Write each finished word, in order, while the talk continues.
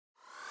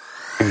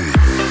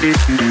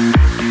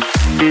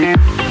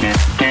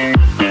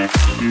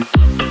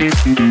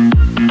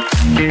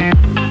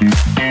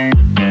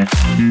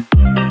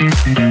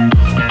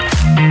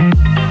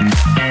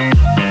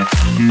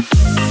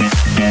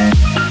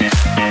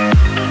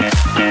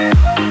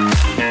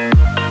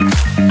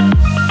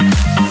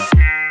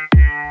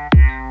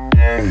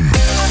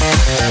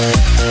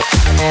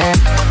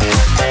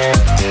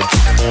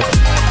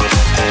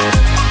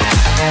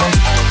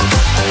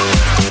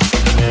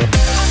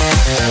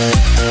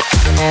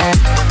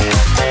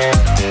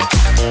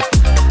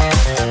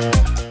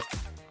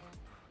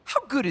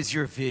Is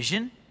your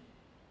vision?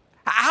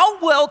 How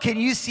well can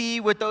you see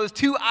with those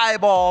two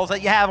eyeballs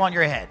that you have on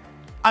your head?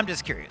 I'm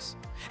just curious.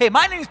 Hey,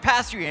 my name is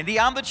Pastor Andy.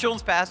 I'm the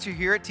children's pastor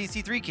here at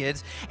TC3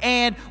 Kids,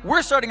 and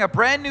we're starting a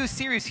brand new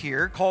series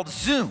here called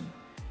Zoom.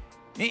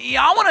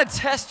 I want to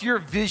test your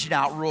vision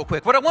out real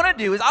quick. What I want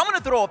to do is I'm going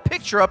to throw a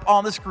picture up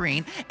on the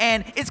screen,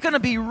 and it's going to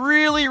be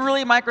really,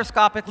 really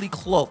microscopically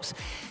close.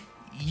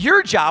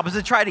 Your job is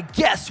to try to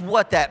guess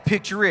what that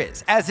picture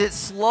is as it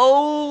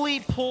slowly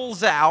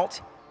pulls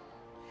out.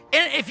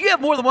 And if you have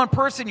more than one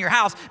person in your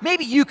house,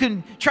 maybe you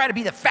can try to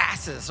be the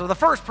fastest or the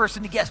first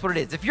person to guess what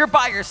it is. If you're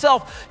by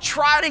yourself,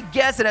 try to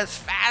guess it as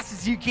fast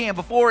as you can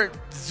before it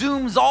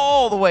zooms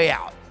all the way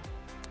out.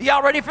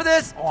 Y'all ready for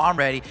this? Oh, I'm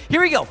ready.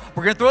 Here we go.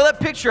 We're going to throw that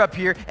picture up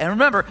here. And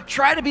remember,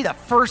 try to be the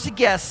first to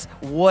guess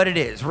what it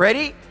is.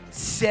 Ready,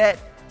 set,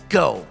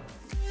 go.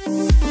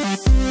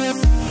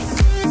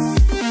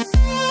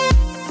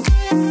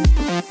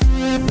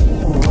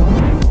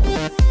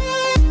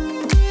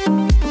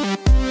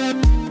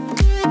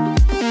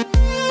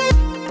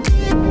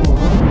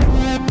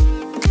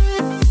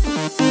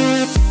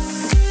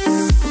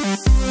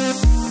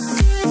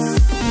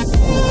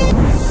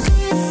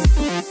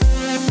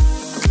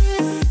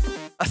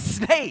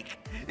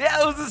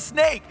 Yeah, it was a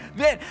snake.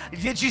 Man,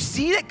 did you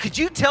see it? Could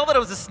you tell that it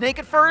was a snake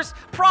at first?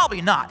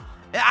 Probably not.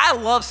 I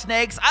love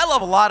snakes. I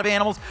love a lot of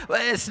animals.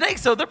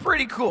 Snakes, though, they're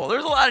pretty cool.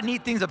 There's a lot of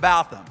neat things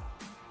about them.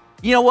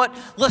 You know what?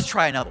 Let's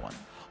try another one.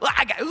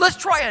 Let's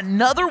try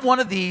another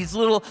one of these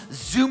little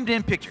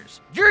zoomed-in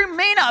pictures. You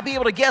may not be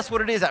able to guess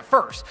what it is at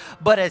first,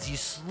 but as you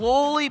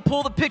slowly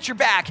pull the picture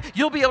back,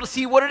 you'll be able to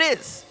see what it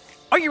is.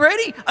 Are you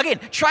ready? Again,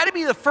 try to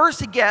be the first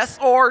to guess,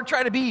 or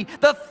try to be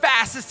the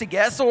fastest to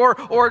guess, or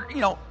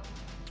you know,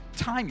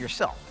 time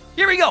yourself.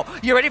 Here we go.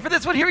 You ready for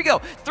this one? Here we go.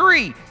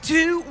 3,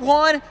 2,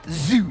 1,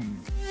 zoom.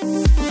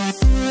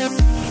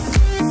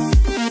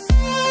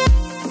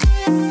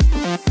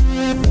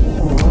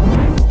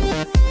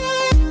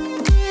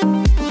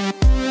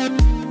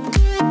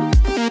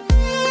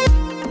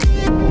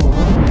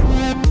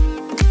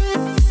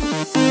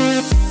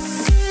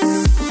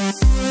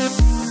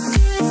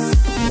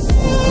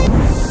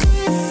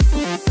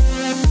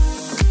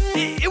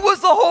 It was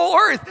the whole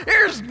earth.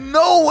 There's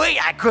no way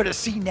I could have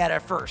seen that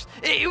at first.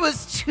 It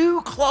was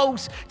too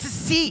close to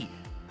see.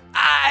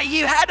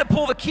 You had to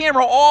pull the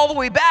camera all the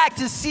way back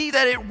to see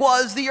that it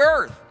was the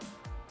earth.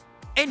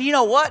 And you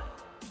know what?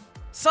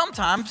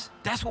 Sometimes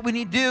that's what we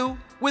need to do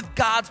with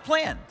God's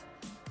plan.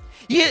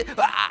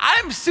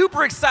 I'm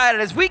super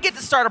excited as we get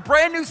to start a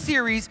brand new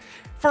series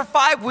for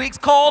 5 weeks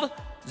called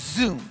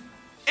Zoom.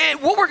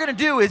 And what we're going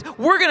to do is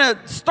we're going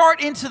to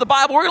start into the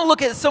Bible. We're going to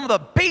look at some of the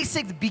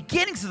basic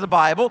beginnings of the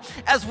Bible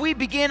as we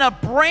begin a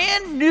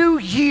brand new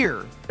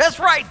year. That's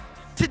right.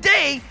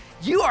 Today,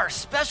 you are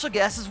special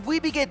guests as we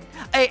begin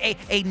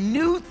a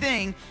new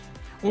thing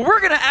where we're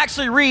going to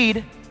actually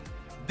read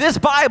this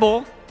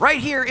Bible right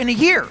here in a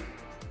year.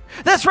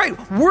 That's right.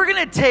 We're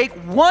going to take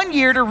 1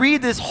 year to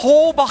read this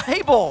whole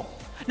Bible.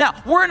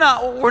 Now, we're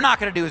not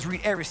going to do is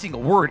read every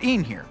single word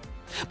in here.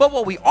 But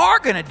what we are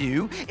going to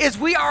do is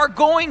we are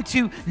going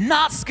to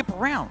not skip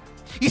around.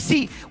 You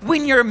see,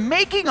 when you're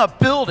making a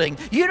building,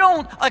 you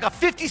don't, like a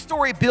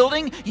 50-story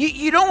building,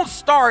 you don't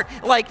start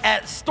like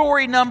at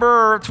story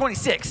number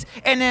 26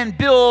 and then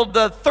build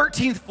the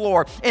 13th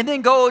floor and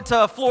then go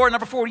to floor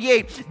number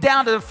 48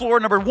 down to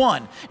floor number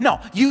 1. No,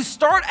 you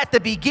start at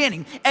the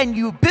beginning and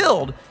you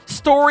build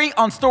story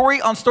on story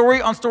on story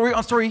on story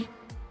on story,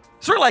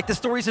 sort of like the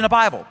stories in the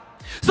Bible.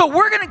 So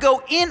we're going to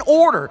go in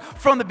order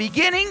from the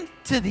beginning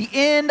to the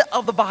end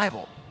of the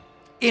Bible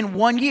in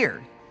 1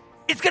 year.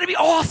 It's going to be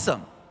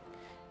awesome.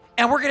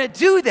 And we're going to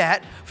do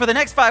that for the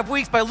next 5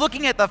 weeks by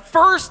looking at the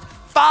first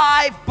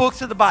 5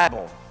 books of the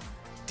Bible.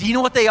 Do you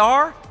know what they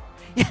are?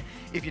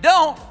 If you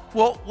don't,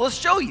 well, let's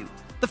show you.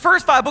 The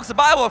first 5 books of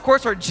the Bible, of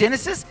course, are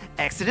Genesis,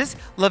 Exodus,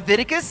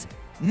 Leviticus,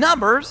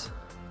 Numbers,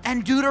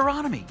 and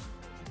Deuteronomy.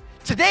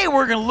 Today,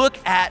 we're going to look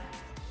at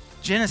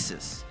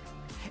Genesis.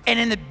 And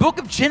in the book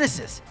of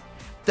Genesis,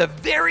 the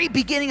very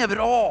beginning of it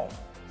all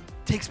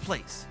takes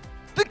place.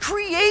 The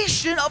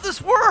creation of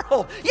this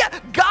world. Yeah,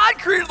 God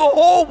created the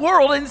whole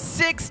world in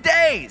 6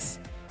 days.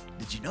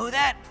 Did you know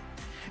that?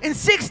 In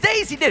 6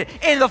 days he did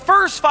it. In the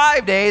first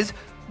 5 days,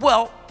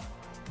 well,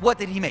 what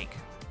did he make?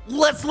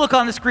 Let's look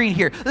on the screen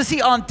here. Let's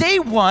see, on day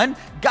 1,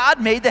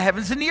 God made the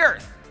heavens and the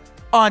earth.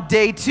 On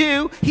day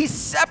 2, he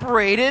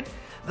separated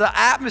the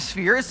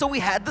atmosphere, and so we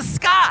had the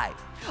sky.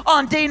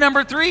 On day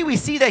number 3, we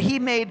see that he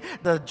made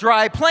the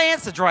dry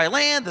plants, the dry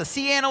land, the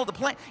sea animal, the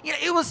plant. You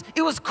know,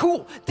 it was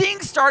cool.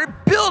 Things started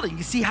building.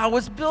 You see how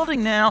it's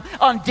building now.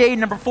 On day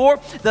number 4,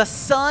 the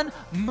sun,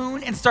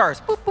 moon, and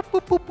stars. Boop, boop,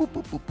 boop, boop, boop,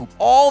 boop, boop, boop.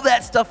 All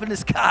that stuff in the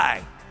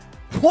sky.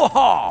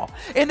 Whoa.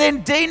 And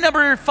then day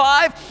number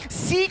 5,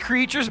 sea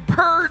creatures,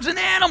 birds, and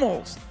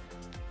animals.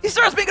 He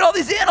starts making all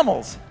these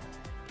animals.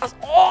 That's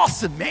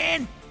awesome,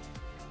 man.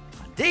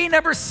 On day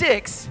number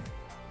 6,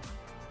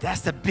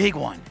 that's the big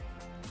one.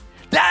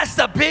 That's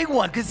the big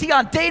one. Because see,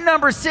 on day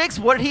number 6,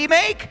 what did he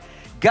make?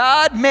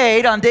 God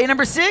made, on day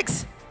number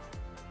 6,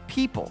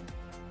 people.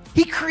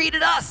 He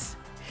created us.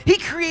 He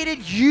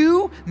created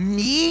you,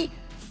 me.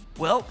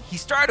 Well, he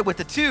started with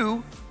the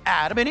 2,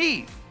 Adam and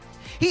Eve.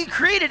 He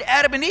created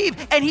Adam and Eve,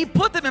 and he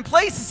put them in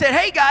place and said,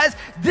 hey, guys,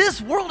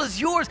 this world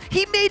is yours.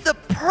 He made the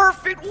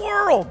perfect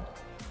world.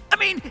 I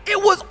mean, it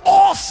was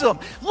awesome.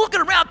 Looking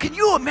around, can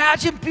you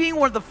imagine being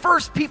one of the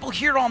first people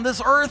here on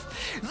this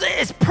earth?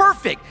 It's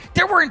perfect.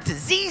 There weren't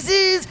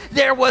diseases.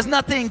 There was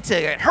nothing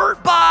to get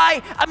hurt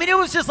by. I mean, it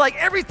was just like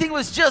everything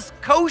was just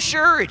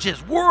kosher. It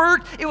just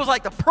worked. It was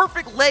like the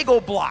perfect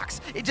Lego blocks.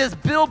 It just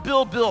build,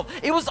 build, build.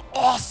 It was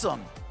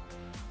awesome.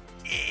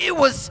 It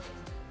was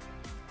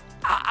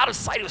out of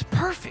sight. It was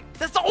perfect.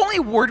 That's the only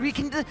word we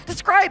can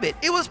describe it.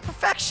 It was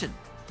perfection.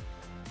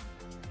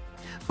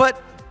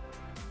 But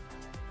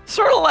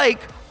sort of like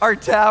our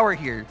tower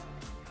here.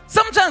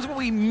 Sometimes when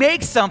we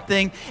make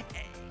something,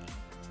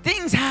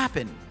 things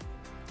happen.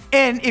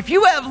 And if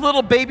you have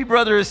little baby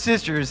brothers or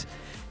sisters,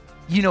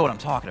 you know what I'm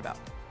talking about.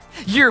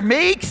 You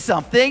make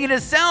something and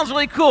it sounds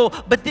really cool,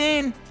 but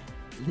then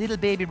little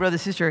baby brother,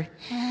 sister,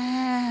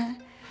 I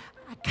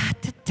got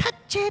to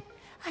touch it.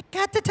 I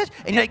got to touch it.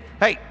 And you're like,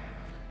 hey,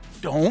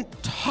 don't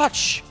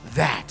touch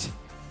that.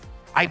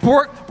 I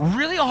worked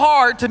really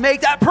hard to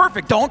make that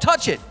perfect. Don't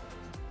touch it.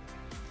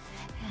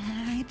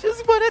 I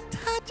just want to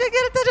touch it. I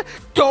gotta touch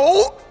it.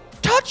 Don't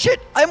touch it.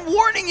 I'm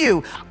warning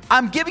you.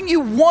 I'm giving you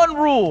one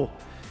rule.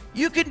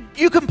 You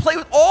can play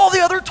with all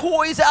the other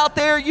toys out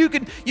there. You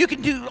can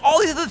do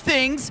all these other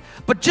things,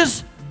 but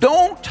just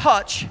don't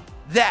touch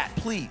that,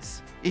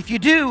 please. If you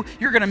do,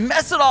 you're gonna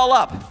mess it all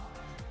up.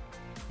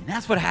 And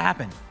that's what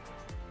happened.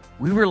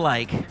 We were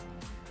like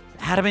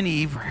Adam and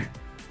Eve,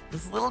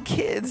 these little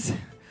kids.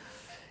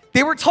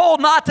 They were told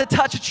not to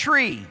touch a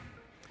tree.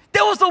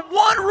 That was the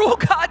one rule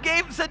God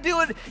gave them, said, do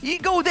it. You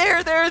go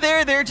there, there,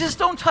 there, there. Just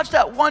don't touch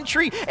that one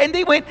tree. And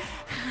they went,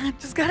 I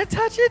just got to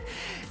touch it.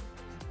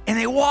 And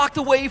they walked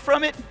away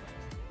from it.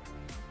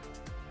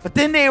 But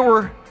then they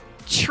were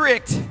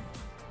tricked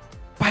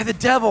by the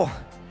devil.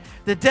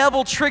 The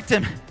devil tricked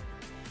him.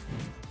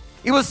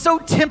 It was so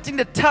tempting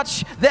to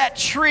touch that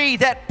tree,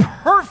 that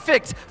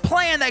perfect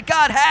plan that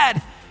God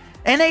had.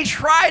 And they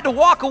tried to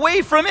walk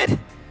away from it.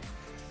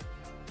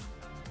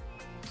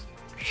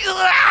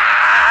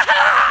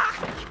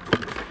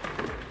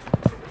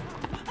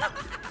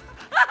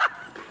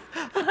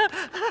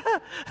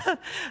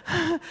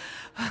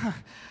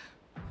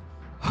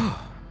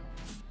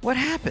 What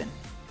happened?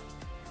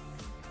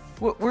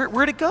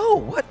 Where'd it go?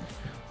 What?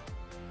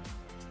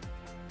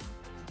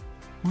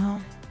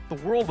 Well, the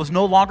world was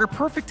no longer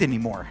perfect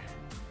anymore.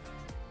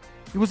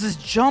 It was this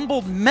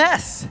jumbled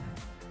mess.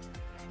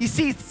 You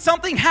see,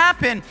 something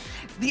happened.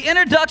 The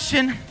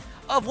introduction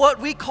of what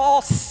we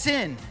call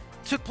sin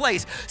took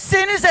place.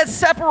 Sin is that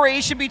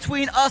separation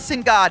between us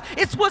and God.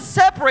 It's what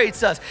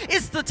separates us.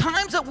 It's the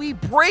times that we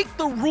break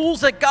the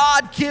rules that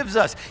God gives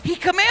us. He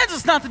commands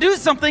us not to do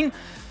something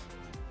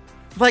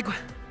like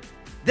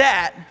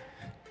that,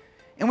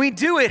 and we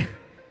do it,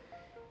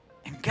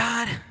 and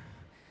God's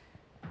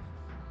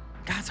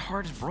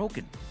heart is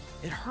broken.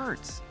 It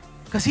hurts.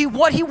 Because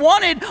what he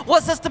wanted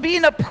was us to be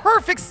in a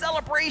perfect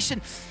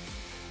celebration,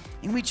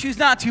 and we choose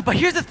not to. But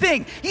here's the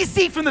thing. You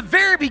see, from the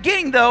very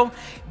beginning, though,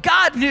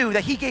 God knew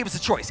that he gave us a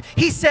choice.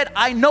 He said,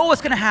 I know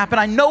what's going to happen.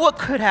 I know what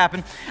could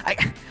happen.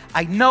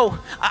 I know.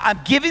 I'm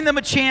giving them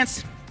a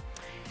chance.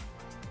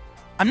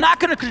 I'm not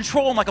going to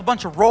control them like a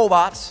bunch of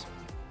robots.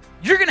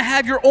 You're going to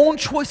have your own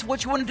choice of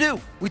what you want to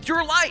do with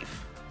your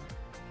life.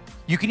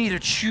 You can either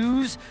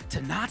choose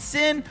to not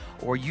sin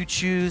or you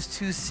choose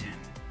to sin.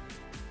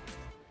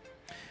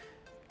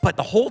 But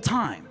the whole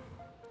time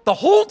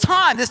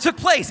this took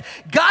place,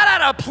 God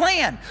had a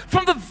plan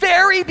from the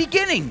very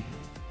beginning.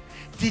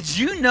 Did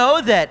you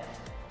know that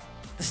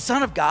the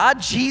Son of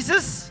God,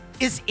 Jesus,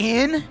 is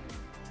in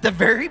the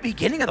very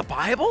beginning of the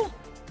Bible?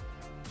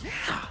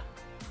 Yeah.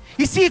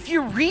 You see, if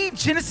you read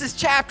Genesis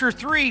chapter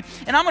 3,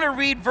 and I'm going to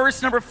read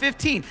verse number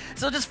 15,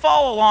 so just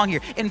follow along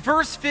here. In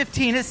verse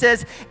 15, it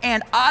says,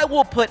 and I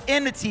will put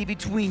enmity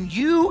between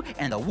you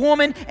and the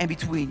woman, and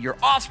between your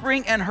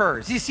offspring and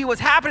hers. You see,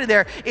 what's happening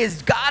there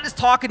is God is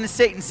talking to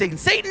Satan, saying,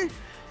 Satan,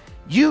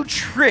 you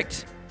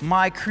tricked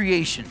my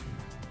creation.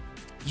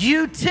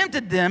 You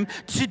tempted them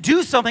to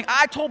do something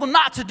I told them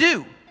not to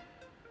do.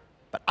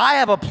 But I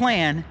have a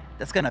plan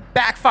that's going to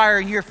backfire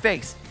in your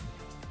face.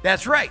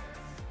 That's right.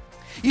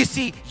 You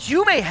see,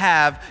 you may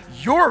have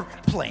your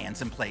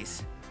plans in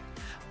place,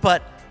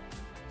 but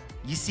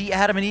you see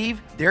Adam and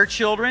Eve, their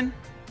children,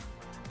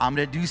 I'm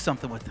going to do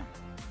something with them.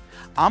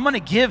 I'm going to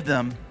give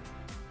them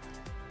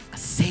a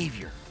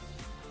savior,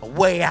 a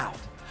way out,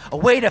 a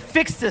way to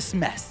fix this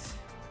mess.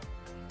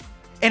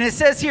 And it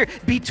says here,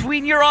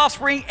 between your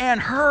offspring and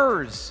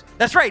hers.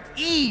 That's right,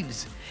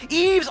 Eve's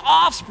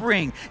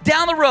offspring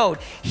down the road.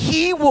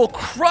 He will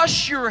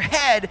crush your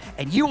head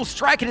and you will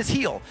strike at his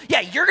heel.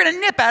 Yeah, you're going to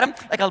nip at him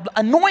like an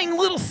annoying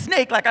little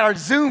snake, like on our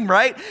Zoom,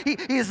 right?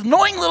 He's an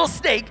annoying little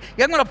snake.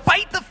 I'm going to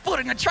bite the foot.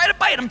 I'm going to try to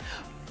bite him.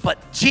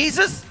 But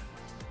Jesus,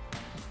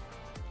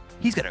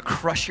 he's going to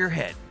crush your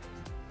head.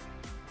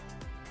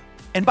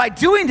 And by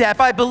doing that,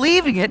 by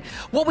believing it,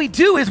 what we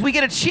do is we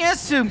get a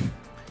chance to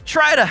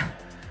try to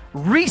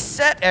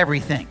reset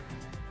everything.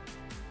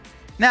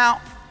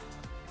 Now,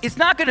 it's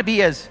not going to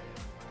be as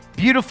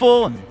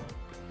beautiful and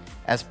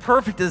as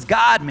perfect as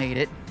God made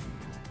it,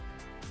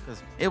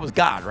 because it was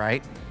God,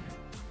 right?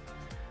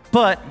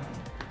 But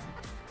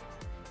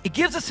it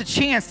gives us a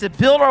chance to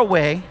build our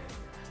way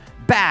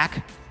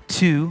back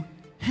to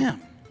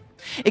Him.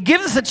 It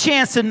gives us a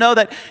chance to know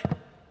that,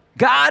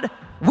 God,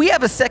 we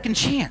have a second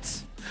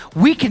chance.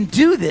 We can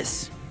do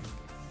this.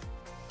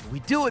 We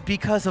do it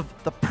because of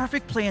the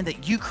perfect plan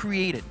that you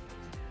created.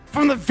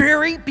 From the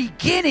very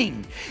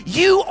beginning,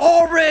 you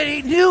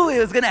already knew it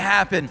was going to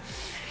happen.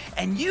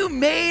 And you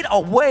made a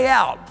way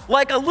out,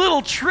 like a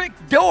little trick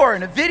door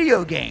in a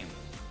video game.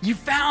 You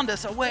found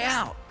us a way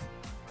out.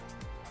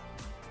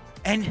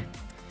 And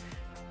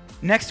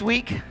next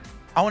week,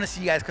 I want to see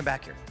you guys come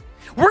back here.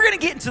 We're going to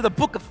get into the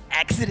book of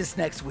Exodus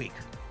next week.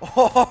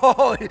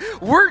 Oh,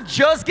 we're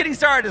just getting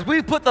started as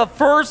we put the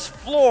first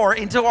floor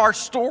into our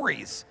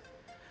stories,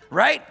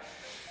 right?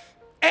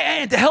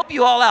 And to help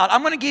you all out,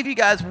 I'm going to give you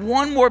guys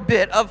one more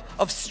bit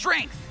of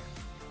strength.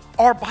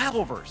 Our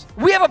Bible verse.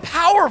 We have a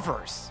power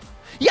verse.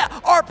 Yeah,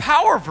 our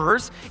power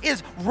verse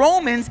is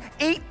Romans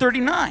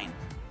 8:39.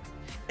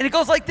 And it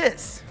goes like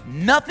this.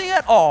 Nothing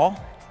at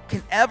all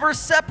can ever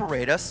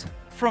separate us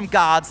from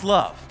God's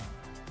love.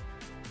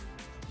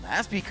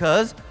 That's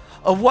because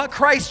of what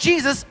Christ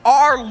Jesus,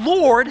 our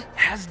Lord,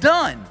 has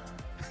done.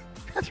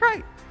 That's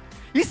right.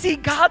 You see,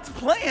 God's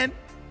plan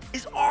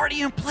is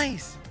already in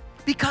place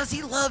because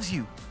He loves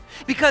you.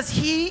 Because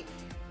He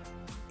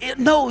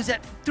knows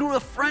that through a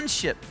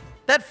friendship,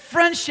 that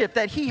friendship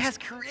that He has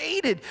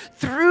created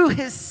through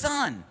His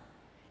Son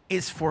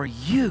is for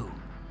you.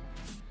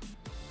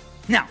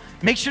 Now,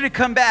 make sure to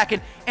come back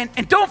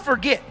and don't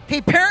forget,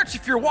 hey parents,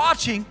 if you're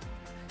watching,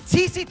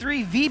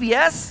 TC3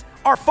 VBS,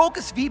 our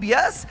Focus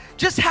VBS,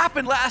 just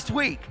happened last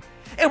week.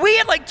 And we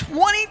had like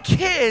 20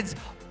 kids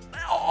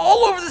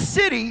all over the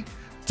city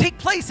take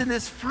place in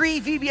this free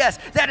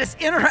VBS that is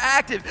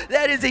interactive,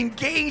 that is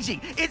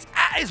engaging. It's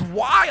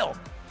wild.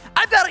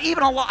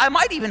 I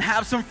might even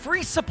have some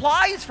free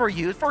supplies for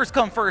you. First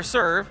come, first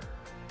serve.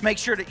 Make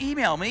sure to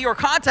email me or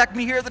contact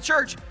me here at the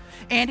church,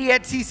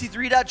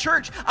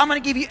 Andy@tc3.church. I'm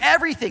going to give you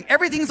everything.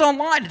 Everything's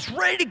online. It's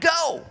ready to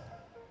go.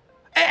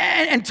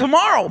 And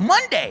tomorrow,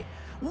 Monday,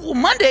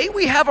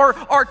 we have our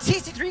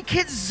TC3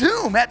 Kids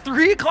Zoom at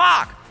 3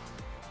 o'clock.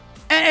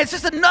 And it's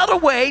just another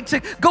way to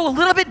go a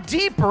little bit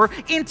deeper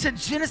into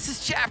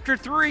Genesis chapter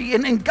 3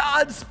 and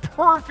God's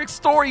perfect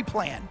story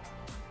plan.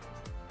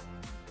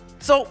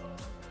 So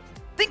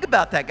think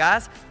about that,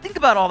 guys. Think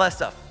about all that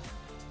stuff.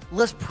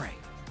 Let's pray.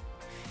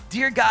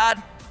 Dear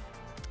God,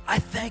 I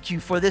thank you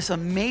for this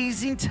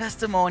amazing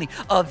testimony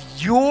of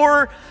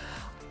your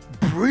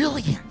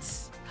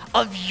brilliance,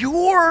 of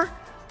your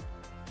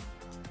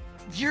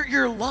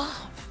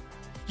love,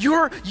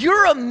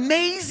 your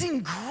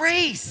amazing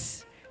grace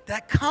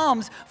that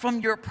comes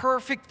from your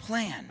perfect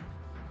plan.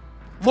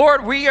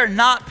 Lord, we are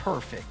not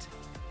perfect.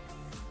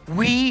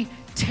 We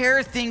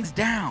tear things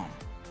down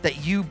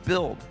that you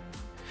build.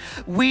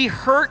 We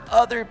hurt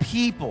other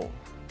people.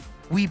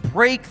 We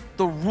break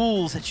the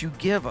rules that you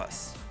give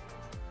us.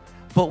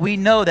 But we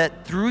know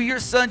that through your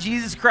Son,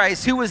 Jesus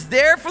Christ, who was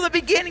there from the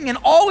beginning and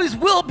always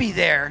will be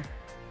there,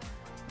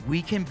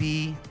 we can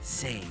be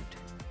saved.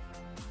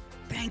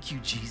 Thank you,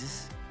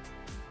 Jesus.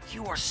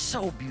 You are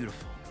so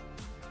beautiful.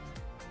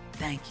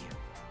 Thank you.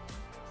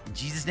 In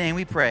Jesus' name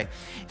we pray.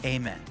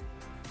 Amen.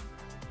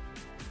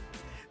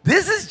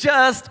 This is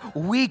just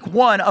week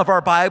 1 of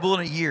our Bible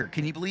in a year.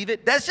 Can you believe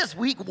it? That's just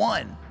week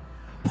 1.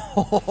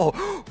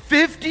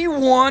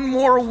 51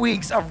 more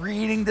weeks of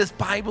reading this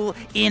Bible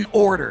in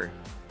order.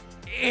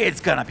 It's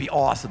going to be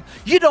awesome.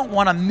 You don't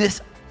want to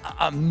miss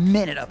a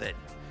minute of it.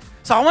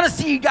 So I want to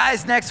see you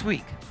guys next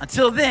week.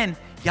 Until then,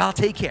 y'all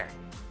take care.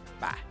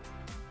 Bye.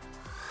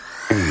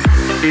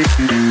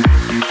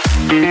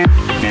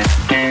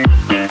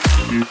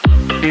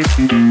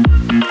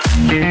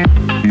 Yeah.